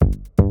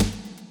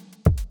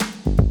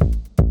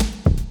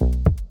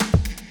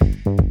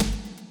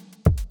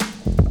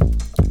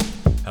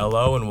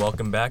Hello and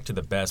welcome back to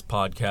the best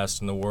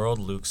podcast in the world,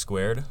 Luke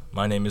Squared.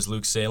 My name is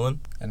Luke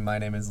Salin. And my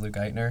name is Luke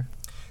Eitner.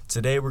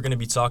 Today we're going to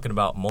be talking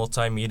about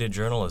multimedia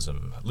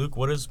journalism. Luke,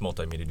 what is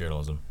multimedia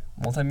journalism?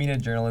 Multimedia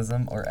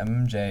journalism, or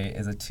MMJ,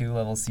 is a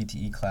 2-level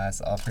CTE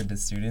class offered to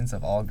students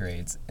of all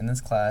grades. In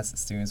this class,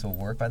 students will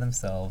work by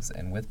themselves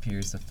and with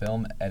peers to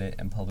film, edit,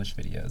 and publish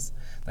videos.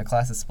 The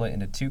class is split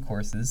into 2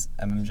 courses,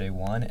 MMJ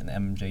 1 and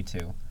MMJ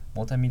 2.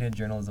 Multimedia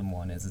Journalism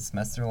 1 is a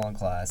semester-long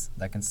class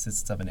that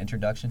consists of an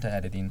introduction to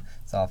editing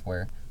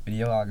software,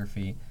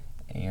 videography,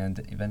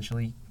 and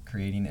eventually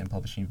creating and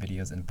publishing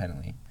videos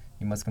independently.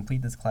 You must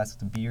complete this class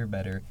with a B or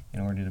better in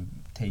order to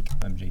take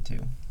MMJ 2.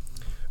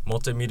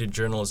 Multimedia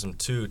Journalism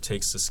 2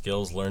 takes the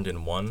skills learned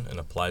in 1 and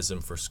applies them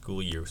for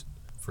school use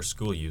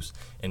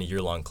in a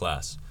year-long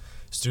class.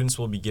 Students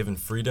will be given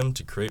freedom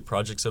to create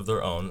projects of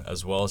their own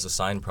as well as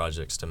assigned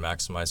projects to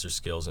maximize their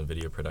skills in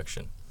video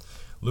production.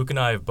 Luke and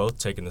I have both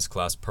taken this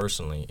class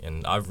personally,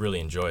 and I've really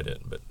enjoyed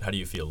it. But how do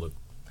you feel, Luke?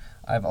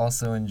 I've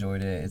also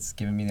enjoyed it. It's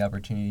given me the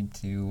opportunity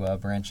to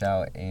branch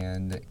out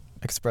and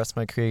express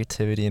my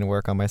creativity and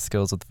work on my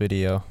skills with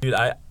video. Dude,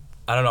 I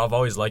don't know. I've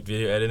always liked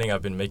video editing.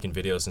 I've been making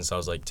videos since I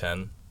was like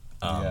 10.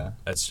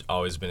 It's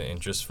always been an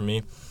interest for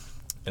me.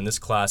 In this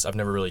class, I've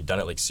never really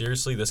done it. Like,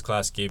 seriously, this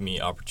class gave me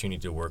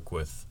opportunity to work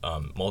with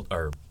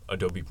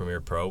Adobe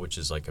Premiere Pro, which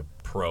is like a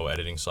pro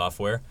editing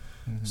software.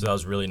 Mm-hmm. So that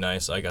was really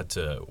nice. I got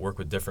to work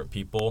with different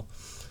people.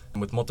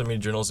 And with Multimedia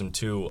Journalism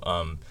 2,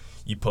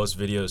 you post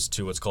videos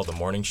to what's called the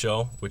Morning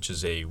Show, which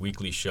is a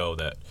weekly show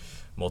that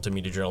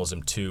Multimedia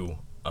Journalism 2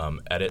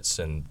 edits,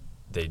 and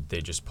they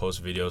just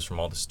post videos from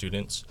all the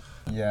students.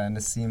 Yeah, and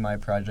to see my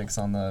projects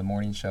on the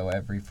Morning Show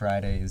every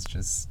Friday is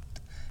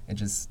it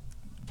just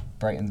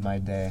brightens my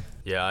day.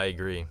 Yeah, I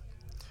agree.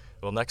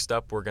 Well, next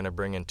up, we're going to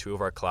bring in 2 of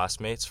our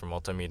classmates from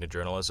Multimedia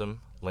Journalism,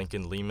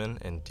 Lincoln Lehman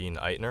and Dean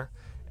Eitner,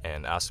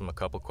 and ask them a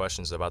couple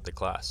questions about the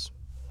class.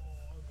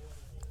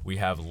 We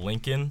have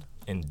Lincoln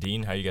and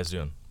Dean. How you guys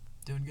doing?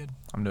 Doing good.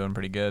 I'm doing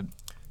pretty good.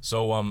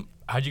 So,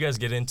 how'd you guys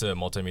get into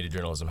multimedia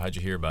journalism? How'd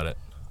you hear about it?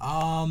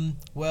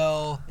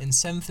 Well, in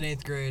 7th and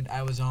 8th grade,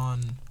 I was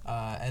on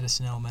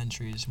Edison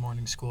Elementary's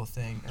morning show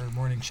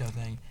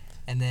thing,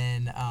 and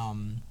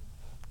then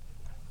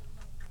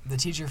the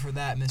teacher for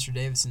that, Mr.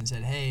 Davidson,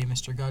 said, "Hey,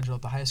 Mr. Gudgel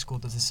at the high school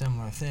does a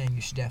similar thing. You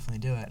should definitely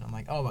do it." And I'm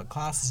like, "Oh, what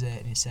class is it?"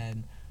 And he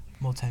said,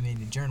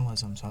 "Multimedia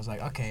journalism." So I was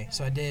like, "Okay."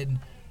 So I did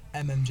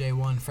MMJ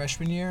 1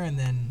 freshman year, and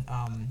then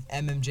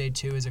MMJ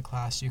 2 is a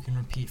class you can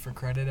repeat for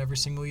credit every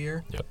single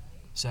year. Yep.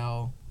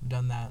 So I've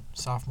done that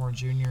sophomore,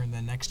 junior, and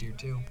then next year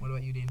too. What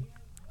about you, Dean?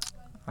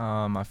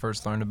 I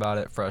first learned about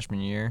it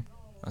freshman year.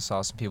 I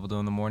saw some people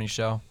doing the morning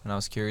show, and I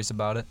was curious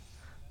about it.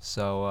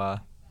 So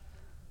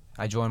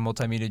I joined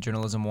Multimedia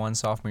Journalism 1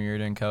 sophomore year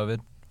during COVID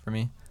for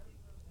me.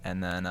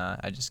 And then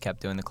I just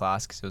kept doing the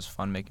class because it was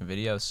fun making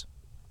videos.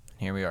 And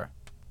here we are.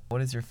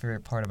 What is your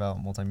favorite part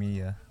about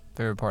multimedia?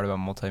 Favorite part about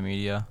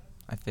multimedia?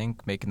 I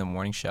think making the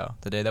morning show.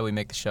 The day that we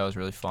make the show is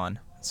really fun.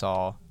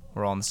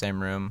 We're all in the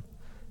same room,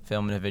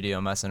 filming a video,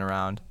 messing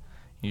around.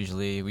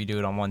 Usually we do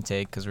it on one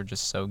take because we're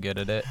just so good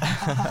at it.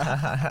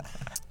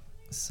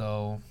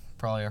 So,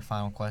 probably our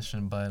final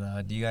question,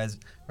 but do you guys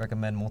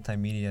recommend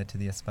multimedia to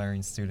the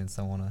aspiring students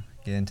that want to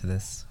get into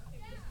this?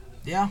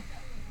 Yeah,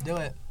 do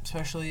it.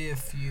 Especially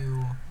if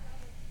you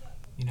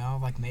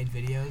made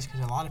videos,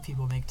 because a lot of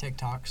people make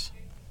TikToks.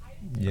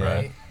 Yeah.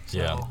 Right? So,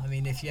 Yeah. I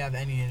mean, if you have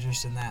any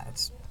interest in that,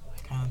 it's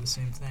kind of the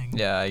same thing.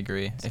 Yeah, I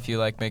agree. If you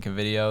like making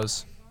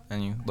videos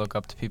and you look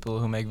up to people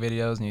who make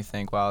videos and you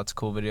think, wow, it's a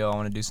cool video, I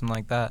want to do something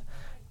like that,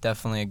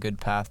 definitely a good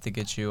path to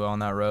get you on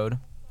that road,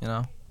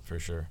 For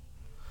sure.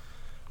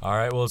 All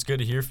right, well, it's good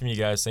to hear from you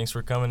guys. Thanks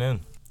for coming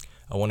in.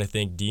 I want to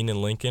thank Dean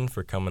and Lincoln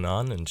for coming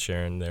on and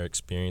sharing their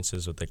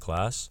experiences with the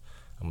class.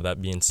 And with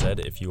that being said,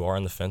 if you are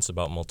on the fence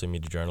about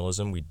multimedia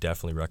journalism, we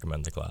definitely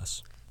recommend the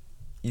class.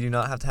 You do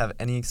not have to have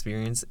any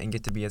experience and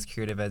get to be as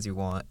creative as you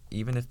want.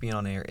 Even if being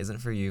on air isn't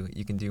for you,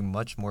 you can do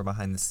much more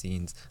behind the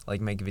scenes,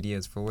 like make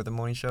videos for the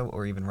morning show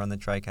or even run the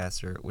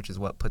TriCaster, which is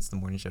what puts the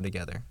morning show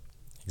together.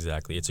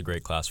 Exactly. It's a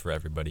great class for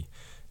everybody,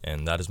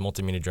 and that is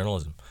multimedia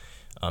journalism.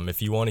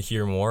 If you want to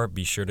hear more,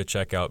 be sure to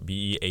check out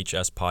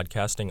BEHS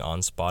Podcasting on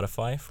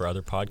Spotify for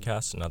other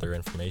podcasts and other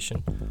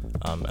information.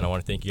 And I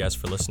want to thank you guys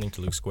for listening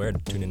to Luke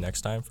Squared. Tune in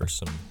next time for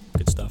some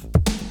good stuff.